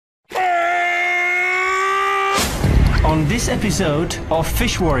on this episode of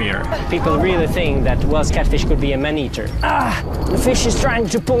Fish Warrior. People really think that Welsh catfish could be a man-eater. The fish is trying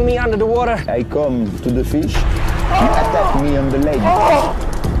to pull me under the water. I come to the fish, he attack me on the leg.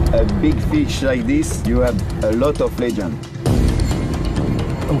 A big fish like this, you have a lot of legend.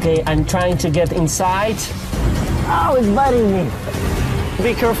 Okay, I'm trying to get inside. Oh, it's biting me.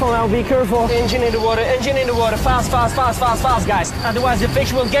 Be careful now, be careful. Engine in the water, fast, fast, fast, fast, fast, guys. Otherwise the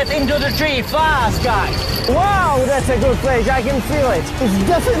fish will get into the tree, fast, guys. Wow, that's a good place, I can feel it. It's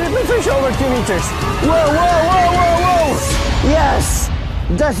definitely fish over 2 meters. Whoa, whoa, whoa, whoa, whoa. Yes,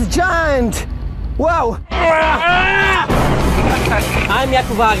 that's a giant. Wow. I'm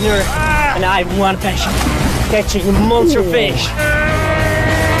Jakub Vágner, and I have one passion, catching a monster fish.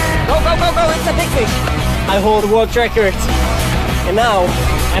 Go, go, go, go, it's a big fish. I hold the world record. And now,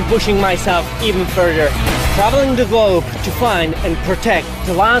 I'm pushing myself even further, traveling the globe to find and protect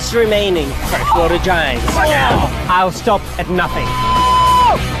the last remaining freshwater giants. I'll stop at nothing.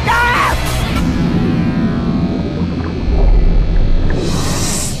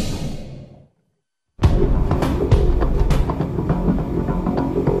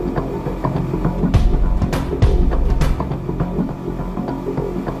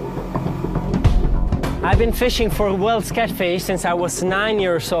 I've been fishing for Welsh catfish since I was 9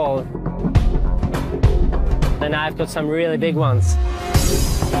 years old. And I've got some really big ones.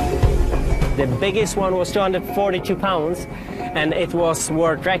 The biggest one was 242 pounds and it was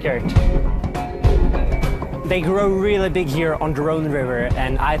world record. They grow really big here on the Rhone River,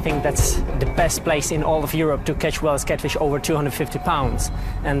 and I think that's the best place in all of Europe to catch Welsh catfish over 250 pounds.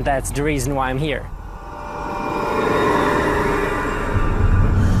 And that's the reason why I'm here.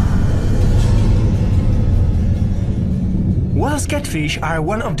 Welsh catfish are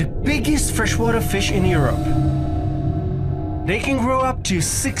one of the biggest freshwater fish in Europe. They can grow up to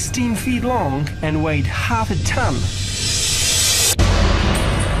 16 feet long and weigh half a ton.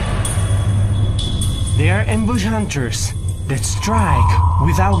 They are ambush hunters that strike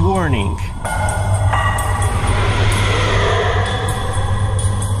without warning.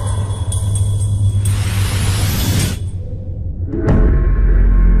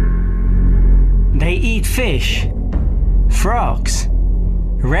 They eat fish, frogs,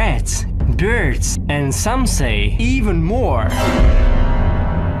 rats, birds, and some say even more.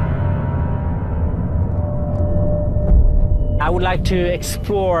 I would like to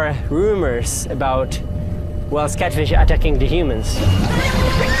explore rumors about Welsh catfish attacking the humans.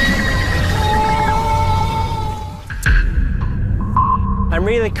 I'm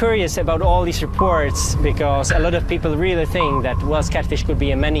really curious about all these reports because a lot of people really think that Welsh catfish could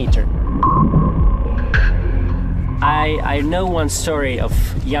be a man-eater. I know one story of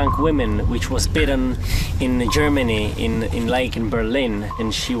young woman which was bitten in Germany, in lake in Berlin,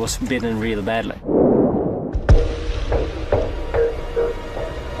 and she was bitten really badly.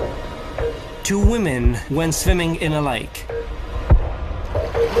 Two women went swimming in a lake.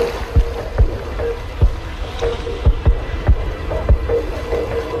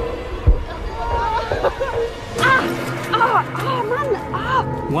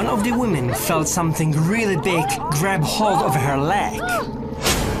 One of the women felt something really big grab hold of her leg.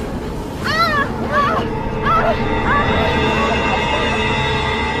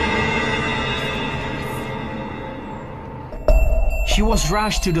 She was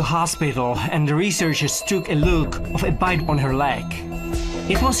rushed to the hospital and the researchers took a look of a bite on her leg.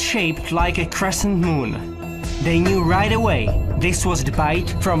 It was shaped like a crescent moon. They knew right away this was the bite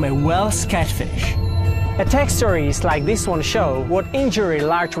from a Welsh catfish. Attack stories like this one show what injury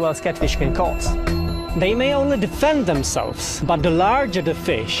large Welsh catfish can cause. They may only defend themselves, but the larger the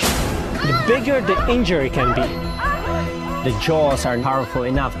fish, the bigger the injury can be. The jaws are powerful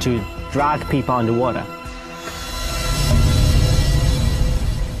enough to drag people underwater.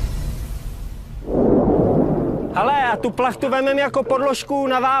 Hele, a tu plachtu vemem jako podložku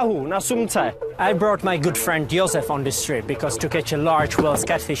na váhu, na sumce. I brought my good friend Josef on this trip because to catch a large Welsh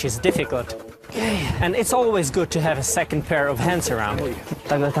catfish is difficult. And it's always good to have a second pair of hands around.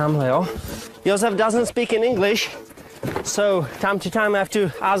 Takhle tamhle, jo? Josef doesn't speak in English, so time to time I have to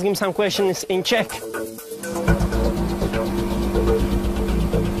ask him some questions in Czech.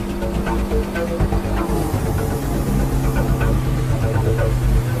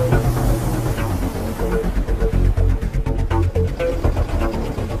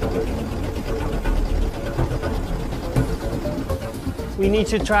 We need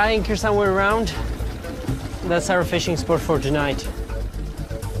to try anchor somewhere around. That's our fishing spot for tonight.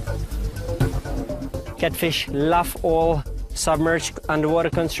 Catfish love all submerged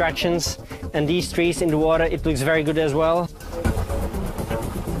underwater constructions, and these trees in the water, it looks very good as well.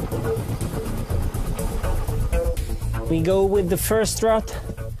 We go with the first rod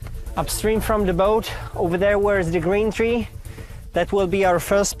upstream from the boat. Over there where is the green tree. That will be our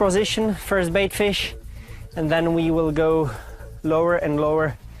first position, first bait fish. And then we will go lower and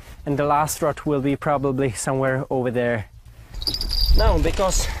lower. And the last rod will be probably somewhere over there. Now,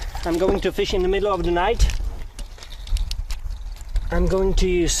 because I'm going to fish in the middle of the night, I'm going to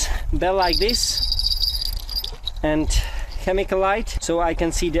use bell like this and chemical light so I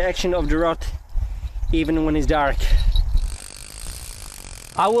can see the action of the rod even when it's dark.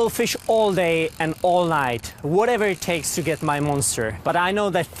 I will fish all day and all night, whatever it takes to get my monster. But I know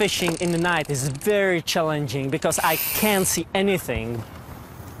that fishing in the night is very challenging because I can't see anything.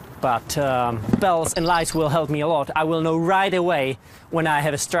 But bells and lights will help me a lot. I will know right away when I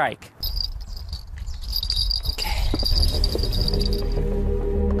have a strike.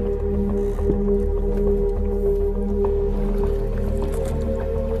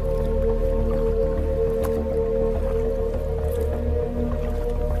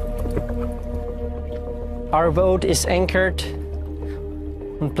 Our boat is anchored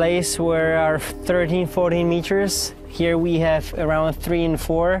in place where are 13-14 meters. Here we have around 3 and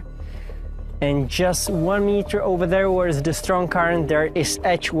 4. And just 1 meter over there where is the strong current, there is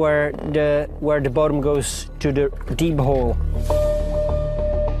edge where the bottom goes to the deep hole.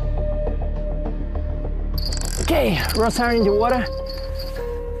 Okay, rods are in the water.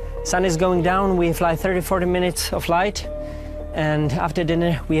 Sun is going down, we have like 30-40 minutes of light. And after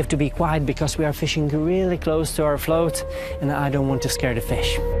dinner we have to be quiet because we are fishing really close to our float and I don't want to scare the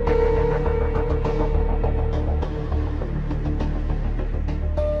fish.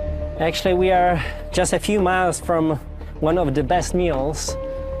 Actually, we are just a few miles from one of the best meals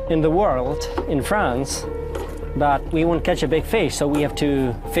in the world, in France. But we won't catch a big fish, so we have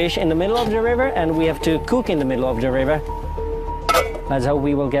to fish in the middle of the river and we have to cook in the middle of the river. That's how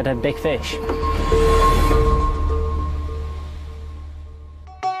we will get a big fish.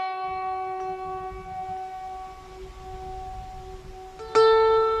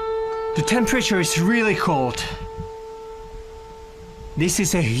 The temperature is really cold. This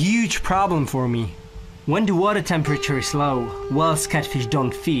is a huge problem for me. When the water temperature is low, Welsh catfish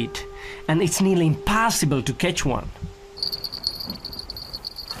don't feed, and it's nearly impossible to catch one.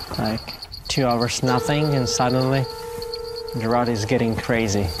 Like 2 hours nothing and suddenly the rod is getting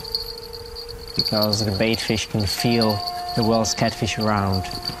crazy because the bait fish can feel the Welsh catfish around.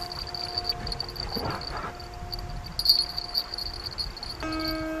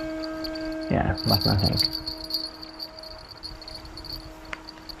 Yeah, but nothing.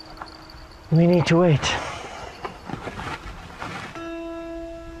 We need to wait.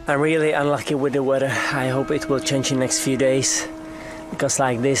 I'm really unlucky with the weather. I hope it will change in the next few days. Because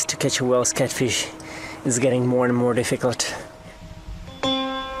like this, to catch a Welsh catfish is getting more and more difficult.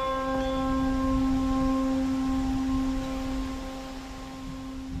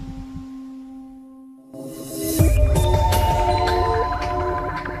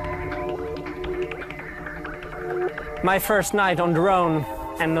 My first night on the own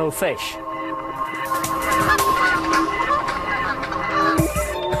and no fish.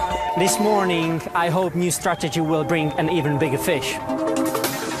 This morning, I hope new strategy will bring an even bigger fish.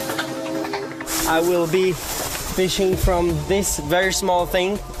 I will be fishing from this very small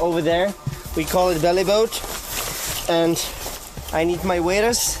thing over there. We call it belly boat. And I need my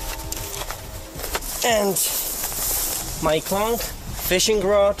waders and my clonk, fishing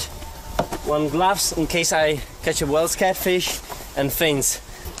rod, 1 gloves in case I catch a Welsh catfish, and fins.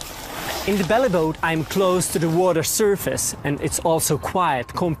 In the belly boat I'm close to the water surface and it's also quiet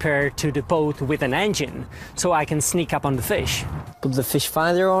compared to the boat with an engine, so I can sneak up on the fish. Put the fish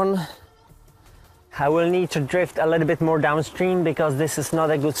finder on. I will need to drift a little bit more downstream because this is not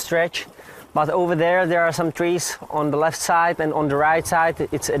a good stretch. But over there are some trees on the left side and on the right side.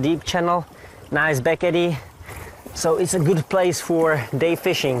 It's a deep channel, nice back eddy. So it's a good place for day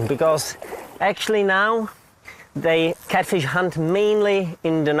fishing because actually now they catfish hunt mainly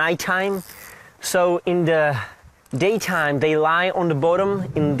in the nighttime. So in the daytime they lie on the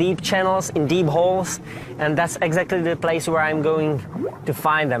bottom in deep channels, in deep holes, and that's exactly the place where I'm going to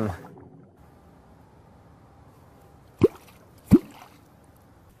find them.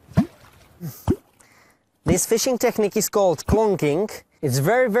 This fishing technique is called clonking. It's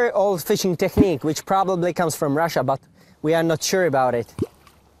very, very old fishing technique which probably comes from Russia, but we are not sure about it.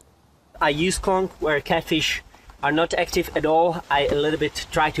 I use clonk where catfish are not active at all. I a little bit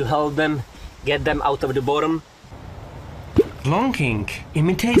try to help them, get them out of the bottom. Clonking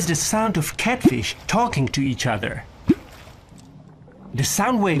imitates the sound of catfish talking to each other. The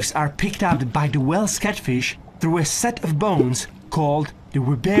sound waves are picked up by the Welsh catfish through a set of bones called the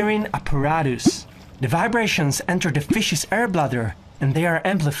Weberian apparatus. The vibrations enter the fish's air bladder and they are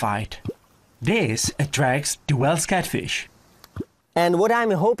amplified. This attracts the whale's catfish. And what I'm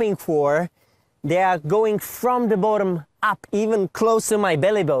hoping for, they are going from the bottom up, even close to my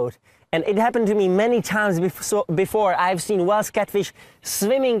belly boat. And it happened to me many times before. I've seen whale's catfish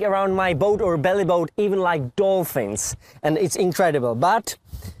swimming around my boat or belly boat, even like dolphins. And it's incredible. But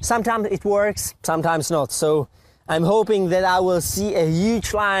sometimes it works, sometimes not. So I'm hoping that I will see a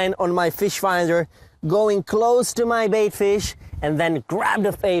huge line on my fish finder going close to my bait fish and then grab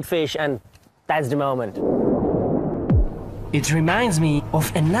the bait fish, and that's the moment. It reminds me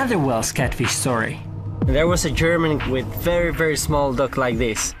of another whale's catfish story. There was a German with very, very small duck like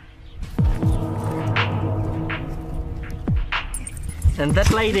this. And that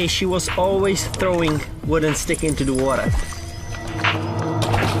lady, she was always throwing wooden stick into the water.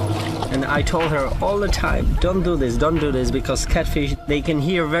 And I told her all the time, don't do this, because catfish, they can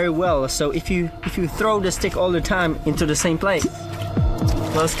hear very well. So if you throw the stick all the time into the same place,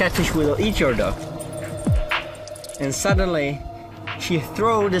 those catfish will eat your duck. And suddenly, she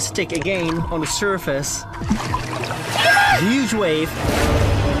threw the stick again on the surface, huge wave,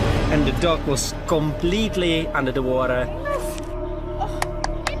 and the dog was completely under the water.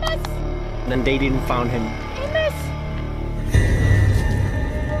 Then they didn't find him.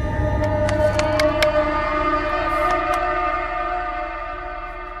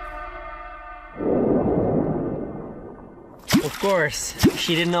 Of course,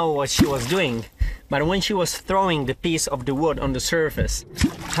 she didn't know what she was doing. But when she was throwing the piece of the wood on the surface,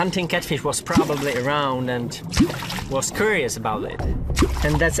 hunting catfish was probably around and was curious about it.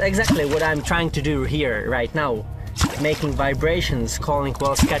 And that's exactly what I'm trying to do here right now, making vibrations, calling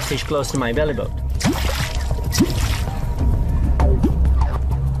whale's catfish close to my belly boat.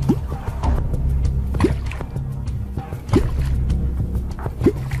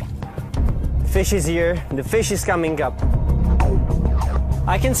 Fish is here, the fish is coming up.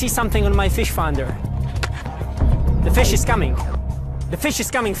 I can see something on my fish finder. The fish is coming. The fish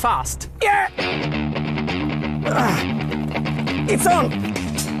is coming fast. Yeah! It's on!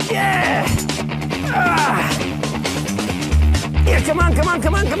 Yeah! Yeah, come on, come on,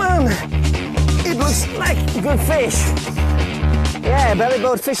 come on, come on! It looks like a good fish. Yeah, belly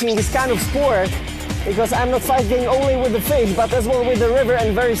boat fishing is kind of sport, because I'm not fighting only with the fish, but as well with the river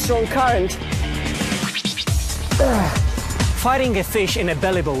and very strong current. Fighting a fish in a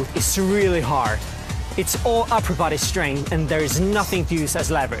belly boat is really hard. It's all upper body strength and there is nothing to use as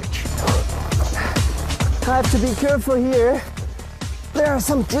leverage. I have to be careful here. There are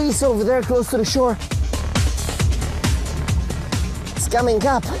some trees over there close to the shore. It's coming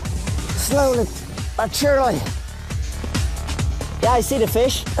up, slowly but surely. Yeah, I see the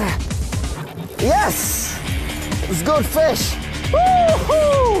fish. Yes! It's good fish.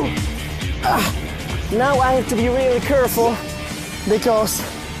 Woo-hoo! Now I have to be really careful, because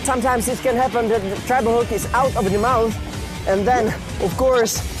sometimes it can happen that the treble hook is out of the mouth, and then, of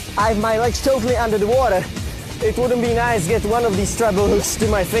course, I have my legs totally under the water. It wouldn't be nice to get one of these treble hooks to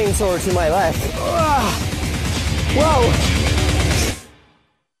my fins or to my leg. Whoa!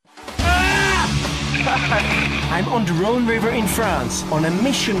 I'm on the Rhone River in France, on a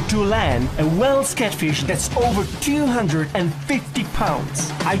mission to land a whale's catfish that's over 250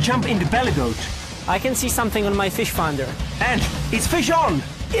 pounds. I jump in the belly boat. I can see something on my fish finder. And it's fish on!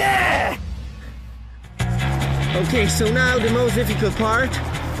 Yeah! Okay, so now the most difficult part,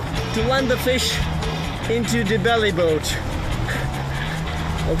 to land the fish into the belly boat.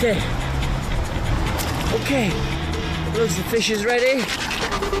 Okay. Okay. Looks the fish is ready.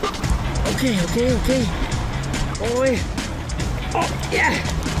 Okay, okay, okay. All the way. Oh, yeah!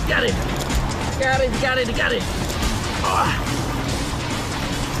 Got it! Got it, got it, got it!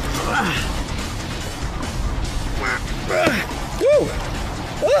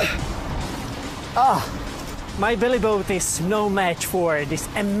 My belly boat is no match for this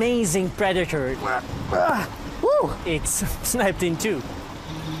amazing predator. It's snapped in two.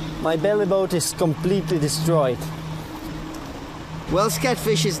 My belly boat is completely destroyed. Whale's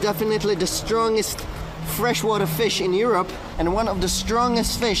catfish is definitely the strongest freshwater fish in Europe and one of the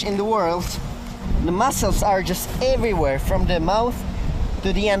strongest fish in the world. The muscles are just everywhere, from the mouth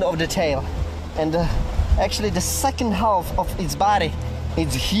to the end of the tail. And actually the second half of its body,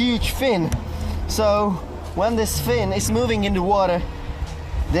 it's huge fin. So when this fin is moving in the water,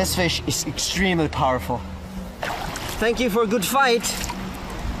 this fish is extremely powerful. Thank you for a good fight.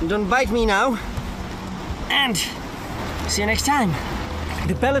 Don't bite me now. And see you next time.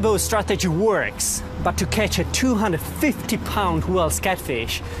 The belly boat strategy works, but to catch a 250-pound whale's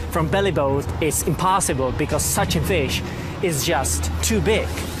catfish from belly boat is impossible, because such a fish is just too big.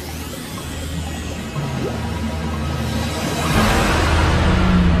 Today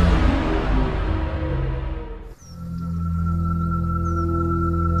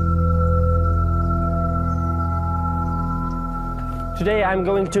I'm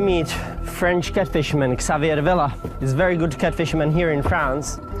going to meet French catfisherman Xavier Villa. He's a very good catfisherman here in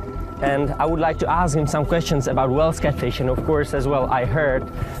France. And I would like to ask him some questions about Welsh catfish. And of course as well, I heard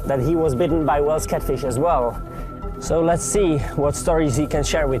that he was bitten by Welsh catfish as well. So let's see what stories he can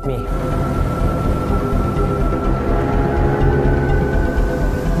share with me.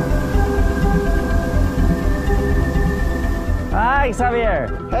 Hi Xavier!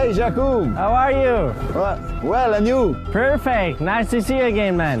 Hey Jakub! How are you? Well, and you? Perfect! Nice to see you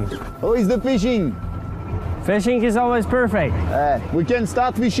again, man. How is the fishing? Fishing is always perfect. We can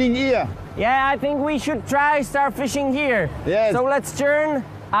start fishing here. Yeah, I think we should start fishing here. Yes. So let's turn.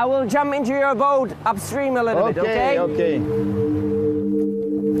 I will jump into your boat upstream a little bit, okay? Okay.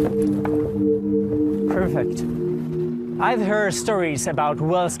 Perfect. I've heard stories about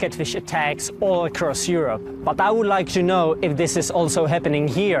Welsh catfish attacks all across Europe, but I would like to know if this is also happening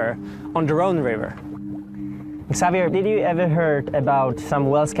here on the Rhone River. Xavier, did you ever heard about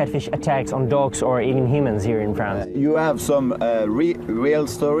some Welsh catfish attacks on dogs or even humans here in France? You have some real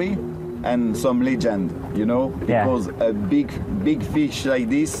story and some legend, you know? Yeah. Because a big fish like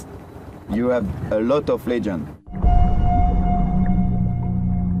this, you have a lot of legend.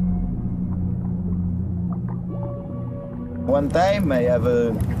 One time I have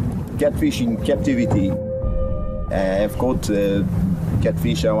a catfish in captivity. I've caught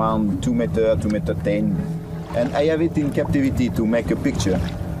catfish around 2 meter, 2 meter 10. And I have it in captivity to make a picture.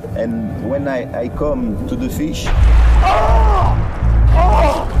 And when I come to the fish,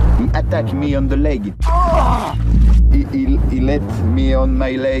 he attacked me on the leg. He let me on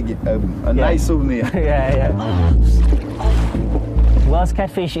my leg a nice souvenir. Yeah. Welsh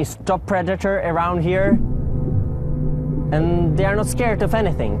catfish is top predator around here. And they are not scared of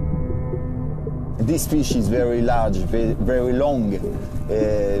anything. This fish is very large, very long.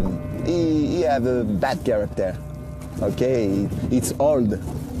 He have a bad character. Okay, it's old.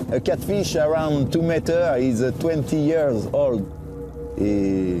 A catfish around 2 meters is 20 years old.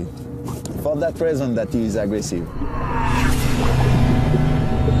 For that reason that he is aggressive.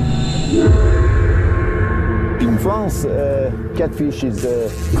 In France, catfish is a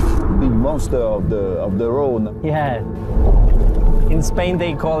big monster of the Rhone. Yeah. In Spain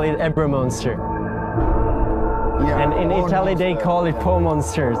they call it Ebro monster. Yeah, And in Italy they call it Po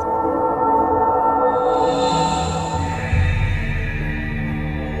monsters.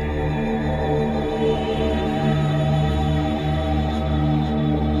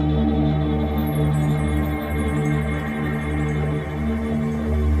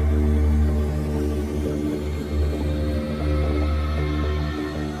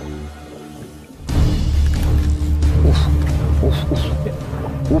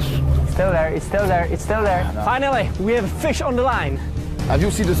 Still there, it's still there, it's still there. No. Finally, we have a fish on the line. Have you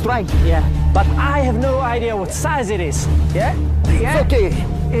seen the strike? Yeah, but I have no idea what size it is. Yeah? Yeah? It's okay.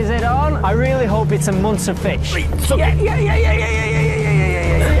 Is it on? I really hope it's a monster fish. It's okay. Yeah.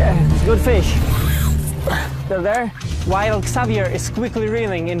 It's good fish. Still there? While Xavier is quickly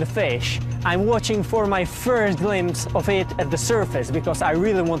reeling in the fish, I'm watching for my first glimpse of it at the surface because I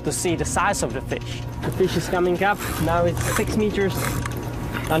really want to see the size of the fish. The fish is coming up. Now it's 6 meters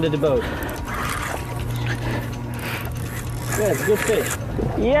under the boat. Yeah, it's good fish.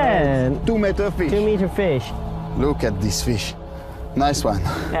 Yeah. 2 meter fish. 2 meter fish. Look at this fish. Nice one.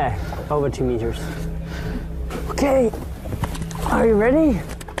 Yeah, over 2 meters. Okay, are you ready?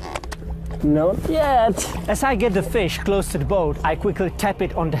 Not yet. As I get the fish close to the boat, I quickly tap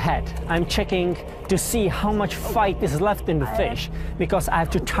it on the head. I'm checking to see how much fight is left in the fish, because I have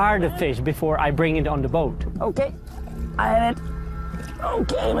to tire the fish before I bring it on the boat. Okay, I have it.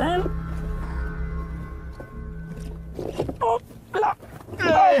 Okay, man. Oh,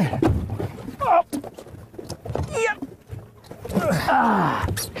 yeah.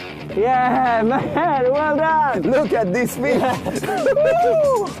 Yeah, man, well done. Look at this fish.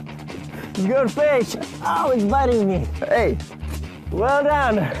 Good fish. Oh, it's biting me. Hey. Well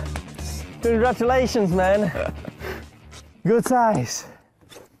done. Congratulations, man. Good size.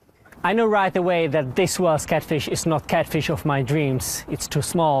 I know right away that this Welsh catfish is not catfish of my dreams. It's too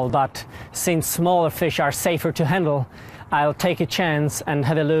small, but since smaller fish are safer to handle, I'll take a chance and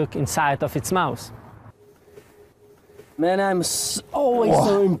have a look inside of its mouth. Man, I'm always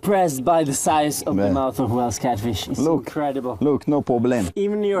so impressed by the size of the mouth of Welsh catfish. It's incredible. Look, no problem.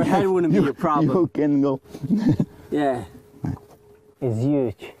 Even your head wouldn't be a problem. You can go. Yeah. It's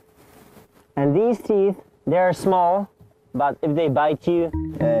huge. And these teeth, they're small, but if they bite you...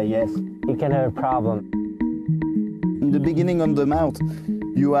 Yes. he can have a problem. In the beginning on the mouth,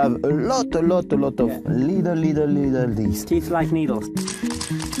 you have a lot of little these. Teeth like needles.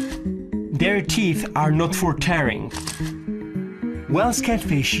 Their teeth are not for tearing. Whales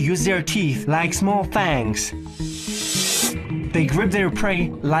catfish use their teeth like small fangs. They grip their prey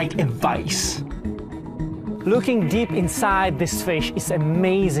like a vice. Looking deep inside this fish is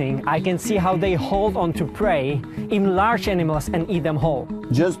amazing. I can see how they hold on to prey, even large animals, and eat them whole.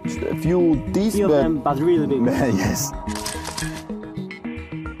 Just a few teeth, but really big. Yes.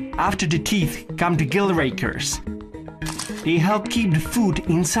 After the teeth come the gill rakers. They help keep the food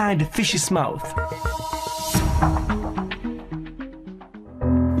inside the fish's mouth.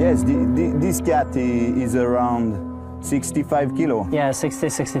 Yes, this cat is around 65 kilo. Yeah, 60,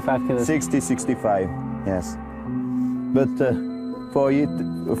 65 kilos. 60, 65, yes. But for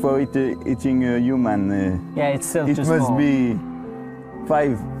it eating a human, yeah, it's still it too must small. be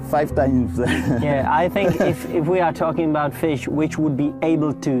five times. Yeah, I think if we are talking about fish which would be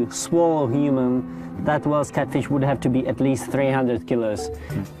able to swallow human, that whale's catfish would have to be at least 300 kilos.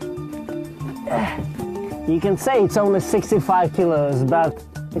 You can say it's only 65 kilos, but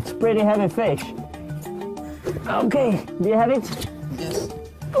it's pretty heavy fish. Okay, do you have it? Yes.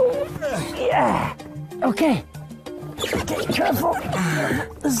 Oh, yeah. Okay. Okay, careful.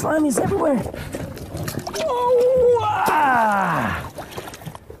 The slime is everywhere. Oh, ah.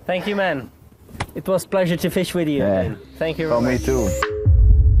 Thank you, man. It was a pleasure to fish with you. Yeah. Thank you very For me much. too.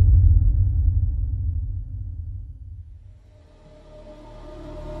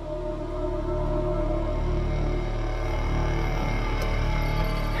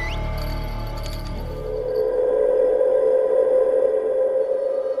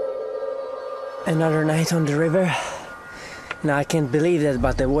 Another night on the river. Now I can't believe that,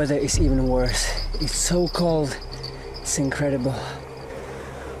 but the weather is even worse. It's so cold. It's incredible.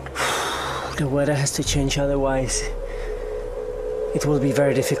 The weather has to change, otherwise it will be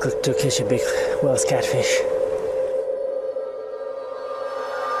very difficult to catch a big whale's catfish.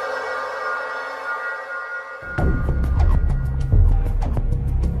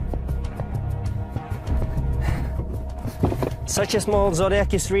 Such a small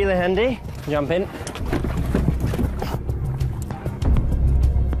Zodiac is really handy. Jump in.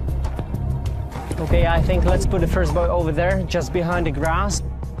 Okay, I think let's put the first boy over there, just behind the grass.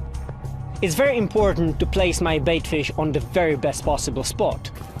 It's very important to place my bait fish on the very best possible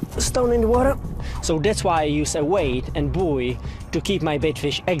spot. Stone in the water. So that's why I use a weight and buoy to keep my bait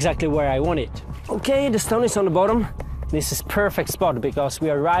fish exactly where I want it. Okay, the stone is on the bottom. This is perfect spot because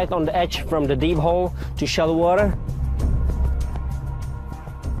we are right on the edge from the deep hole to shallow water.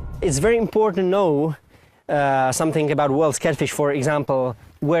 It's very important to know something about whale's catfish, for example,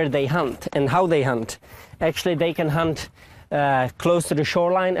 where they hunt and how they hunt. Actually, they can hunt close to the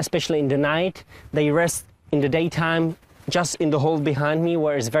shoreline, especially in the night. They rest in the daytime just in the hole behind me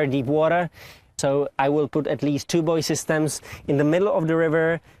where it's very deep water. So I will put at least 2 buoy systems in the middle of the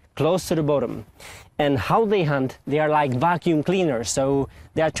river, close to the bottom. And how they hunt, they are like vacuum cleaners. So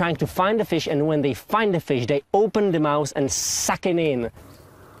they are trying to find the fish, and when they find the fish, they open the mouth and suck it in.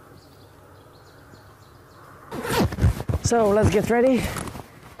 So let's get ready.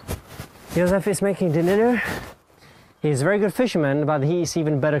 Josef is making the dinner. He's a very good fisherman, but he's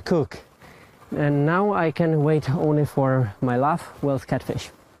even better cook. And now I can wait only for my love, whale's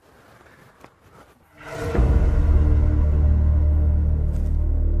catfish.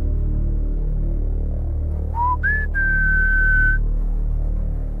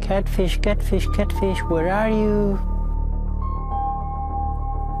 Catfish, catfish, catfish, where are you?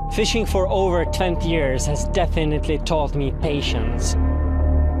 Fishing for over 20 years has definitely taught me patience.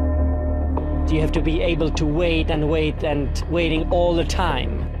 You have to be able to wait and wait and waiting all the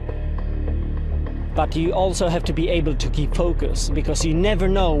time. But you also have to be able to keep focus, because you never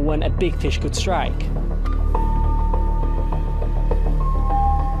know when a big fish could strike.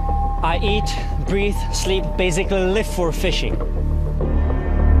 I eat, breathe, sleep, basically live for fishing.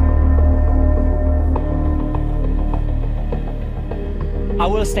 I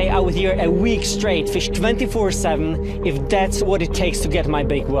will stay out here a week straight, fish 24/7, if that's what it takes to get my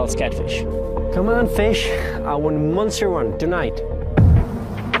big whale's catfish. Come on, fish. I want a monster one tonight.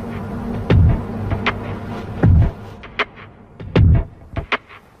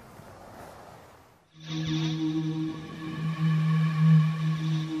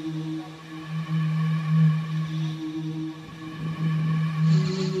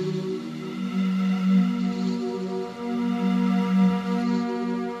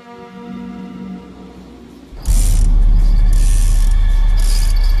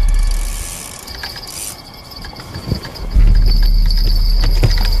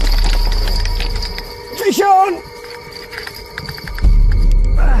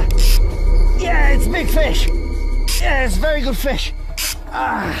 fish. Yeah, it's very good fish.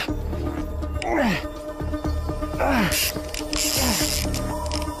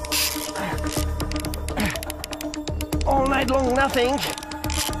 All night long nothing,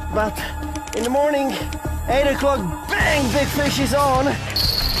 but in the morning 8 o'clock, bang, big fish is on.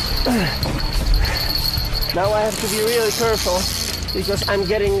 Now I have to be really careful because I'm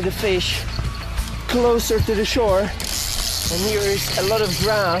getting the fish closer to the shore, and here is a lot of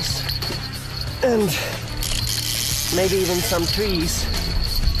grass and maybe even some trees,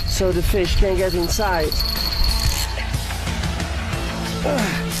 so the fish can get inside.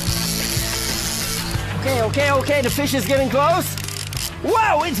 Okay, the fish is getting close.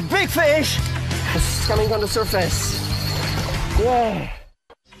 Wow, it's big fish! It's coming on the surface. Yeah.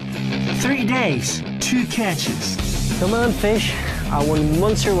 3 days, 2 catches. Come on, fish. I want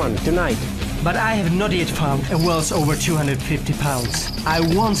monster one tonight. But I have not yet found a whale's over 250 pounds. I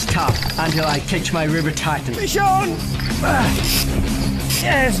won't stop until I catch my river titan. Fish on!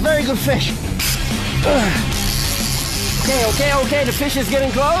 Yeah, it's very good fish. Okay, the fish is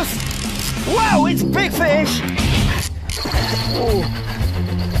getting close. Wow, it's big fish! Oh,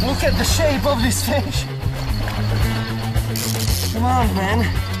 look at the shape of this fish. Come on, man.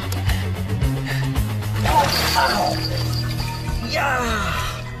 Ow. Yeah!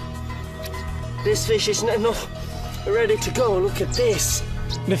 This fish is not ready to go. Look at this.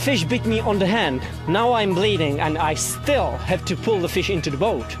 The fish bit me on the hand. Now I'm bleeding and I still have to pull the fish into the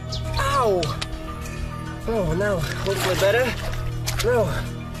boat. Ow! Oh, now hopefully better. No.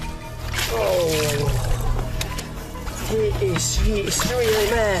 Oh. He is really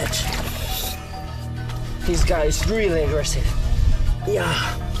mad. This guy is really aggressive. Yeah.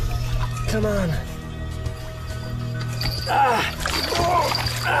 Come on.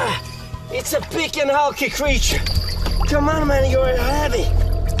 It's a big and hulky creature. Come on, man, you're heavy.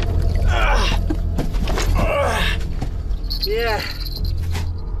 Yeah.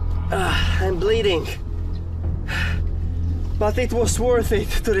 I'm bleeding. But it was worth it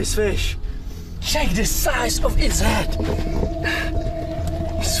to this fish. Check the size of its head.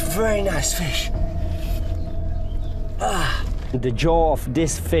 It's a very nice fish. The jaw of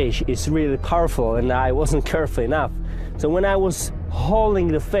this fish is really powerful and I wasn't careful enough. So when I was holding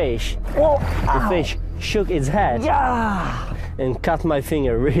the fish shook its head and cut my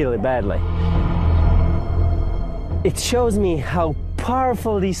finger really badly. It shows me how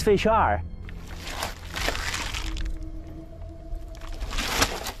powerful these fish are.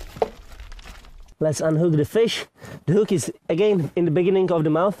 Let's unhook the fish. The hook is again in the beginning of the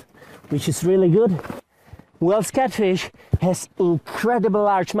mouth, which is really good. Whale's catfish has incredible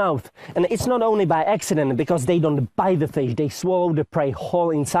large mouth, and it's not only by accident because they don't bite the fish, they swallow the prey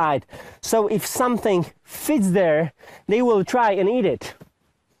whole inside. So if something fits there, they will try and eat it.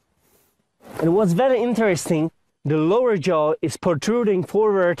 And what's very interesting, the lower jaw is protruding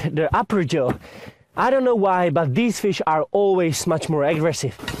forward the upper jaw. I don't know why, but these fish are always much more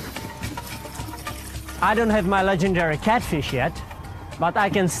aggressive. I don't have my legendary catfish yet, but I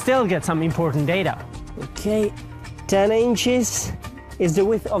can still get some important data. Okay, 10 inches is the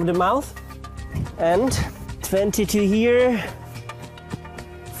width of the mouth, and 22 here,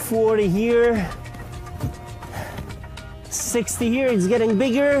 40 here, 60 here, it's getting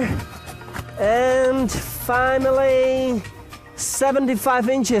bigger, and finally 75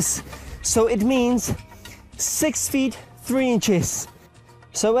 inches. So it means 6 feet 3 inches.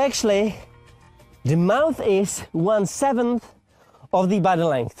 So actually the mouth is 1/7 of the body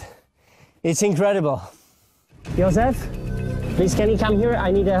length. It's incredible. Josef, please can you come here?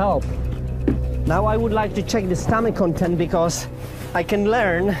 I need help. Now I would like to check the stomach content because I can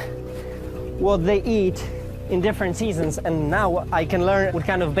learn what they eat in different seasons, and now I can learn what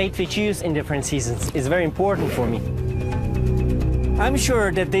kind of bait fish use in different seasons. It's very important for me. I'm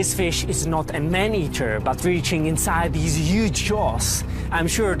sure that this fish is not a man-eater, but reaching inside these huge jaws, I'm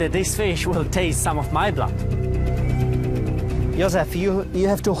sure that this fish will taste some of my blood. Josef, you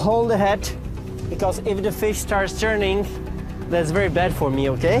have to hold the head, because if the fish starts turning, that's very bad for me,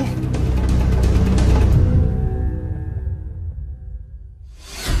 okay?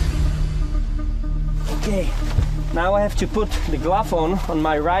 Okay, now I have to put the glove on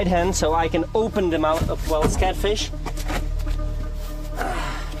my right hand so I can open the mouth of Whale's catfish.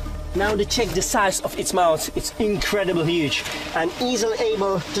 Now to check the size of its mouth, it's incredibly huge. I'm easily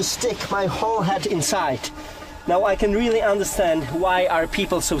able to stick my whole head inside. Now I can really understand why are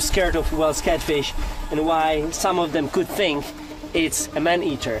people so scared of Whale's catfish and why some of them could think it's a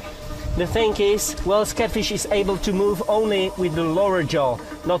man-eater. The thing is, Whale's catfish is able to move only with the lower jaw,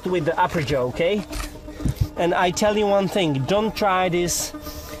 not with the upper jaw, okay? And I tell you one thing, don't try this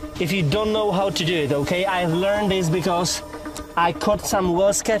if you don't know how to do it, okay? I learned this because I caught some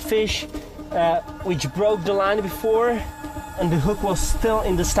Welsh catfish which broke the line before, and the hook was still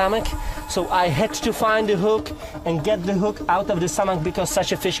in the stomach, so I had to find the hook and get the hook out of the stomach because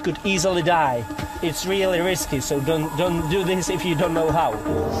such a fish could easily die. It's really risky, so don't do this if you don't know how.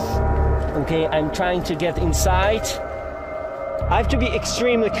 Okay, I'm trying to get inside. I have to be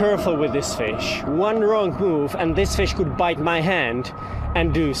extremely careful with this fish. One wrong move and this fish could bite my hand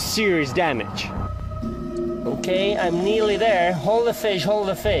and do serious damage. Okay, I'm nearly there. Hold the fish, hold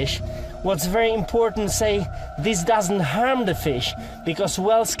the fish. What's very important, say, this doesn't harm the fish, because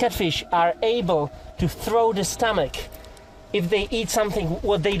Welsh catfish are able to throw the stomach if they eat something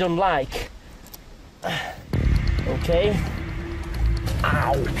what they don't like. Okay.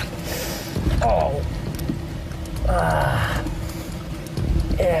 Ow. Oh.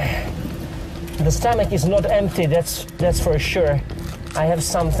 Yeah. The stomach is not empty, that's for sure. I have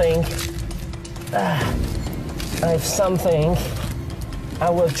something. I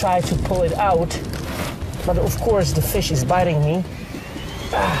will try to pull it out, but of course the fish is biting me.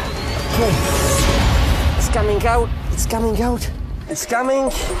 Okay. It's coming out, it's coming out, it's coming.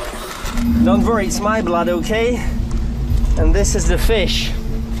 Don't worry, it's my blood, okay? And this is the fish.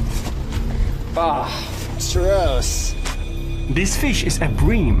 It's gross. This fish is a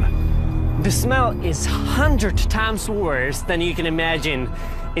bream. The smell is 100 times worse than you can imagine.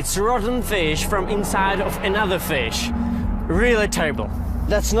 It's rotten fish from inside of another fish. Really terrible.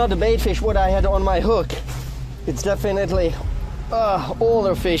 That's not the bait fish what I had on my hook. It's definitely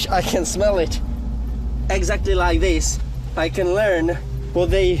older fish. I can smell it. Exactly like this. I can learn what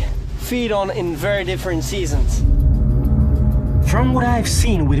they feed on in very different seasons. From what I've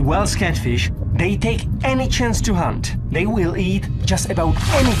seen with Welsh catfish, they take any chance to hunt. They will eat just about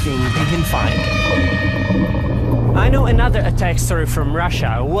anything they can find. I know another attack story from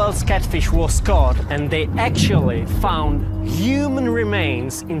Russia. A Welsh catfish was caught and they actually found human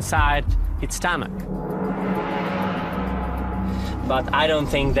remains inside its stomach. But I don't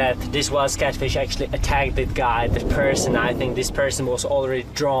think that this Welsh catfish actually attacked that guy, that person. I think this person was already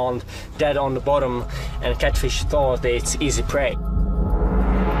drowned, dead on the bottom, and catfish thought that it's easy prey.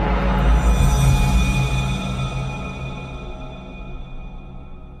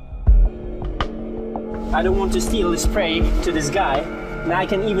 I don't want to steal this prey to this guy, and I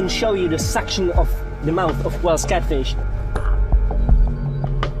can even show you the suction of the mouth of Welsh catfish.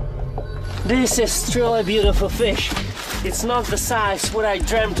 This is truly beautiful fish. It's not the size what I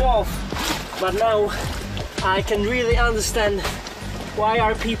dreamt of, but now I can really understand why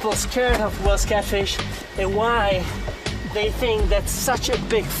are people scared of Welsh catfish and why they think that such a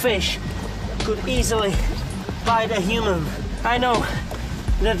big fish could easily bite a human. I know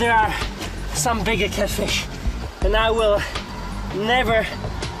that there are some bigger catfish, and I will never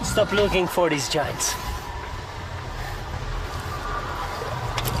stop looking for these giants.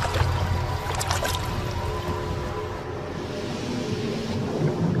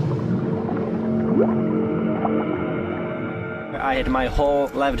 I had my whole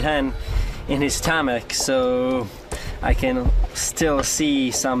left hand in his stomach, so I can still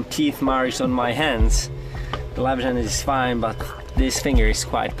see some teeth marks on my hands. The left hand is fine, but this finger is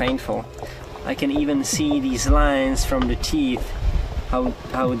quite painful. I can even see these lines from the teeth,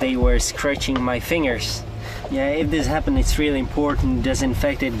 how they were scratching my fingers. Yeah, if this happened, it's really important to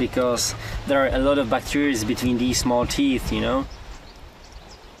disinfect it because there are a lot of bacteria between these small teeth, you know?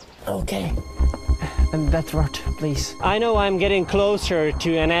 Okay. And that rod, please. I know I'm getting closer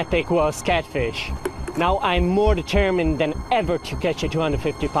to an epic Welsh catfish. Now I'm more determined than ever to catch a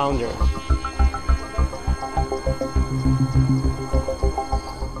 250-pounder.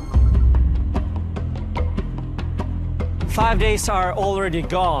 Five days are already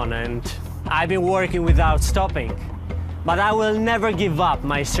gone and I've been working without stopping. But I will never give up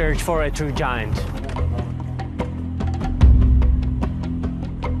my search for a true giant.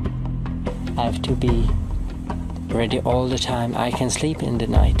 I have to be ready all the time. I can sleep in the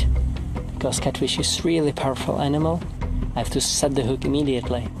night because catfish is really powerful animal. I have to set the hook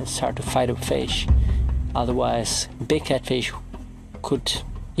immediately and start to fight a fish. Otherwise, big catfish could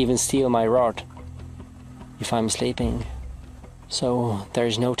even steal my rod if I'm sleeping. So there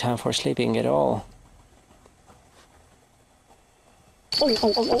is no time for sleeping at all.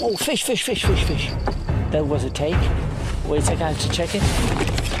 Oh, fish. That was a take. Wait a second, I have to check it.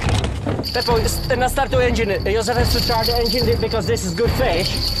 Then I start to engine it. Josef has to start the engine because this is good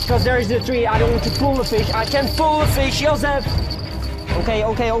fish. Because there is the tree, I don't want to pull the fish. I can't pull the fish, Josef! Okay,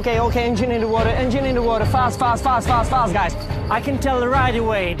 engine in the water, fast, guys. I can tell right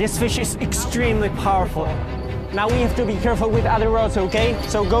away, this fish is extremely powerful. Now we have to be careful with other rods, okay?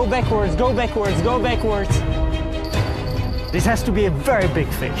 So go backwards, go backwards, go backwards. This has to be a very big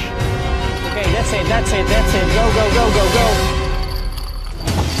fish. Okay, that's it, that's it, that's it. Go, go, go, go, go.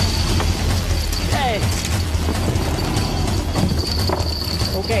 Hey.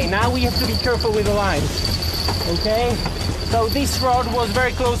 Okay, now we have to be careful with the lines. Okay, so this rod was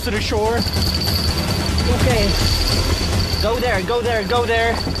very close to the shore. Okay, go there, go there, go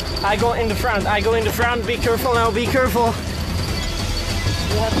there. I go in the front, I go in the front. Be careful now, be careful.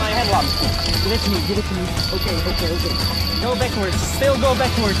 You have my headlamp. Give it to me, give it to me. Okay, okay, okay. Go backwards, still go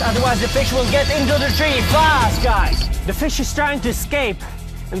backwards, otherwise the fish will get into the tree. Fast, guys! The fish is trying to escape,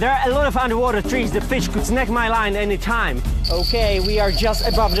 and there are a lot of underwater trees. The fish could snag my line anytime. Okay, we are just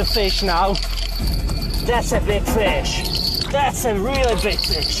above the fish now. That's a big fish. That's a really big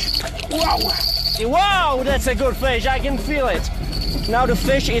fish. Wow! Wow, that's a good fish, I can feel it. Now the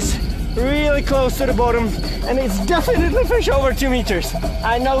fish is really close to the bottom, and it's definitely fish over 2 meters.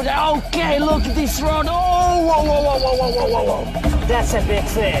 I know that. Okay, look at this rod. Oh, whoa, whoa, whoa, whoa, whoa, whoa, whoa. That's a big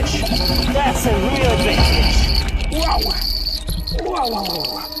fish. That's a really big fish. Wow. Wow, wow,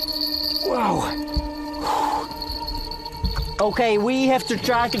 wow. Wow. Okay, we have to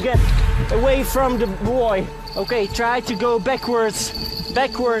try to get away from the buoy. Okay, try to go backwards.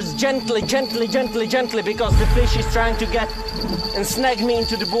 Backwards, gently, gently, gently, gently, because the fish is trying to get and snag me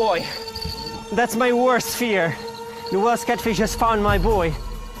into the buoy. That's my worst fear. The worst catfish has found my buoy.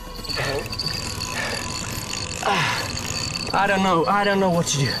 I don't know what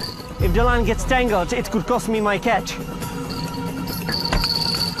to do. If the line gets tangled, it could cost me my catch.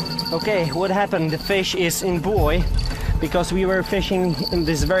 Okay, what happened? The fish is in buoy because we were fishing in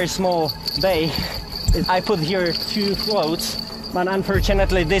this very small bay. I put here 2 floats. But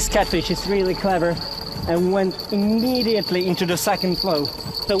unfortunately, this catfish is really clever and went immediately into the second float.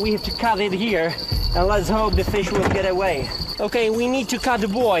 So we have to cut it here, and let's hope the fish will get away. Okay, we need to cut the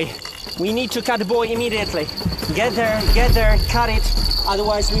buoy. We need to cut the buoy immediately. Get there, cut it,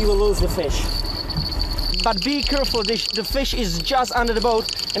 otherwise we will lose the fish. But be careful, the fish is just under the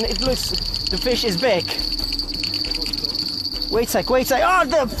boat, and it looks, the fish is big. Wait a sec, wait a sec. Oh,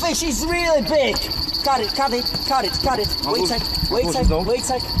 the fish is really big! Cut it, cut it, cut it, cut it. Wait a sec, wait a sec, wait a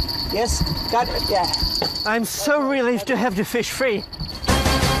sec. Yes, got it, yeah. I'm so relieved to have the fish free.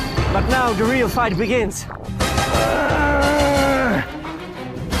 But now the real fight begins.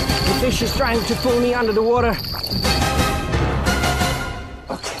 The fish is trying to pull me under the water.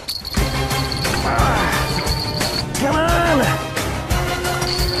 Okay. Come on!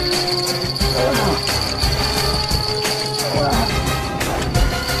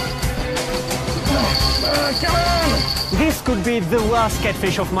 Come on! This could be the worst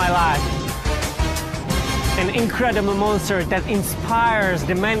catfish of my life. An incredible monster that inspires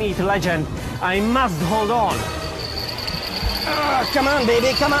the man-eater legend. I must hold on. Come on,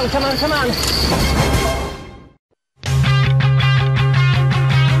 baby, come on, come on, come on.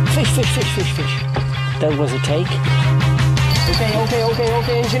 Fish, fish, fish, fish, fish. That was a take. Okay, okay, okay,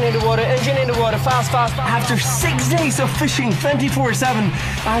 okay, engine in the water, fast, fast, fast. After 6 days of fishing 24/7,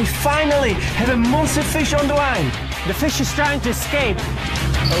 I finally have a monster fish on the line. The fish is trying to escape.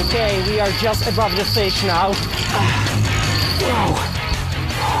 Okay, we are just above the fish now. Wow.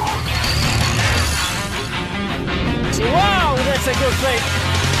 Wow, that's a good fish.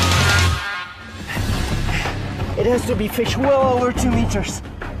 It has to be fish well over 2 meters.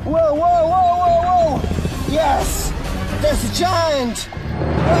 Whoa, whoa, whoa, whoa, whoa. Yes, that's a giant.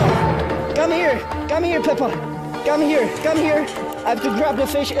 Whoa. Come here, Peppa. Come here. I have to grab the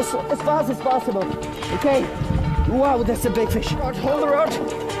fish as fast as possible. Okay. Wow, that's a big fish. Hold the rod.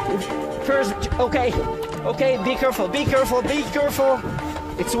 First, okay. Okay, be careful, be careful, be careful.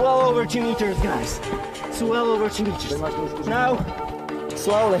 It's well over 2 meters, guys. It's well over 2 meters. Now,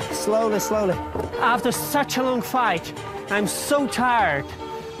 slowly, slowly, slowly. After such a long fight, I'm so tired.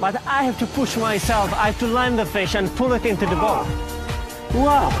 But I have to push myself. I have to land the fish and pull it into the boat.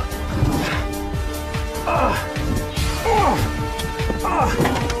 Wow.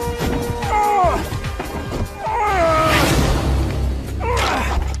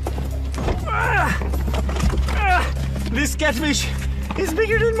 This catfish is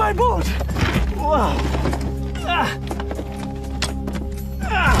bigger than my boat. Wow.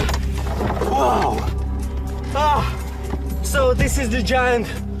 Wow. So this is the giant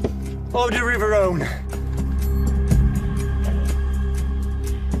of the River Rhone.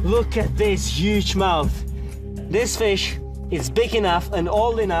 Look at this huge mouth. This fish is big enough and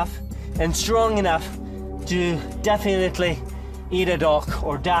old enough and strong enough to definitely eat a dog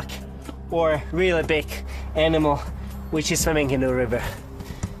or duck or really big animal which is swimming in the river.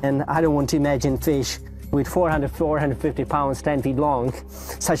 And I don't want to imagine fish with 450 pounds, 10 feet long,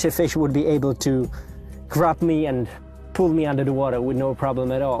 such a fish would be able to grab me and pull me under the water with no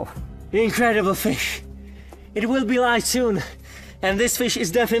problem at all. Incredible fish. It will be light soon, and this fish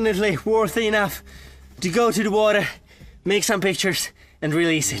is definitely worthy enough to go to the water, make some pictures and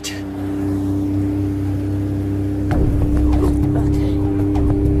release it.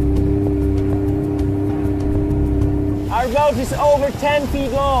 Our boat is over 10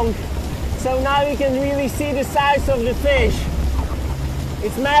 feet long, so now you can really see the size of the fish.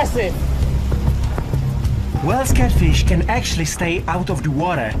 It's massive. Wells catfish can actually stay out of the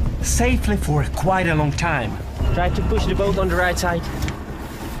water safely for quite a long time. Try to push the boat on the right side.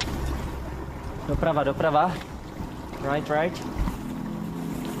 Doprava, doprava. Right, right.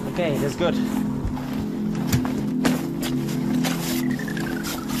 Okay, that's good.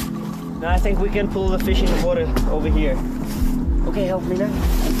 Now I think we can pull the fish in the water over here. Okay, help me now.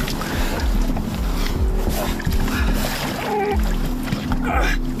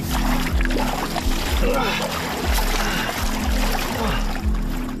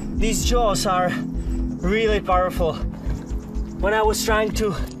 These jaws are really powerful. When I was trying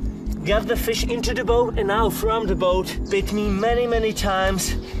to get the fish into the boat and out from the boat, bit me many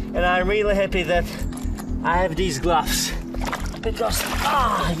times, and I'm really happy that I have these gloves. Because,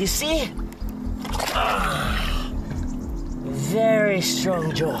 you see? Very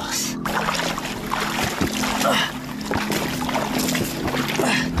strong jaws.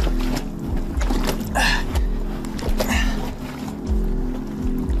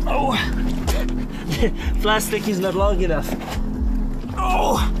 Plastic is not long enough.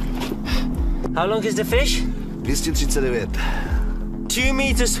 Oh! How long is the fish? 239. 2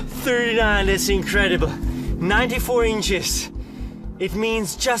 meters 39, that's incredible. 94 inches. It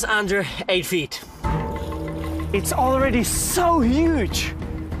means just under 8 feet. It's already so huge.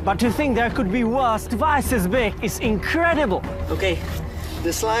 But to think there could be whales twice as big is incredible. Okay,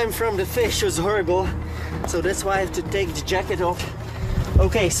 the slime from the fish was horrible, so that's why I have to take the jacket off.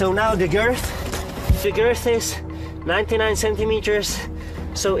 Okay, so now the girth. The girth is 99 centimeters,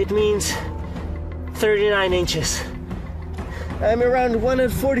 so it means 39 inches. I'm around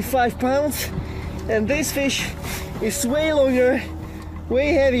 145 pounds, and this fish is way longer,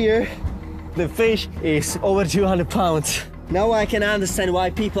 way heavier. The fish is over 200 pounds. Now I can understand why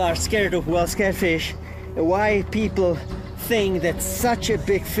people are scared of Wells catfish, and why people think that such a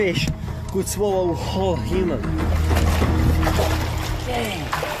big fish could swallow a whole human. Okay.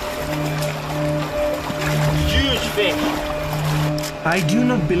 Huge fish. I do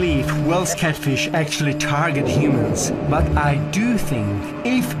not believe Wells catfish actually target humans, but I do think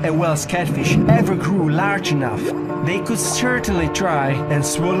if a Wells catfish ever grew large enough, they could certainly try and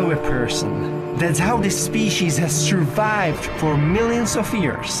swallow a person. That's how this species has survived for millions of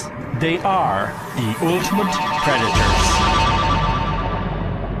years. They are the ultimate predators.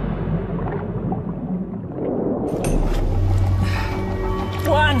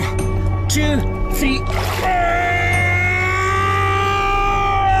 One, two, three.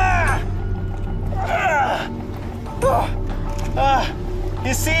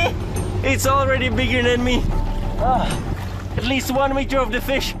 You see? It's already bigger than me. At least 1 meter of the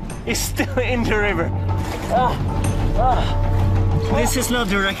fish is still in the river. This is not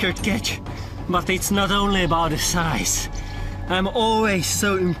the record catch, but it's not only about the size. I'm always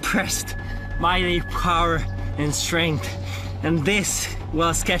so impressed by their power and strength, and this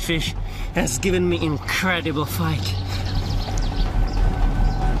Wells catfish has given me incredible fight.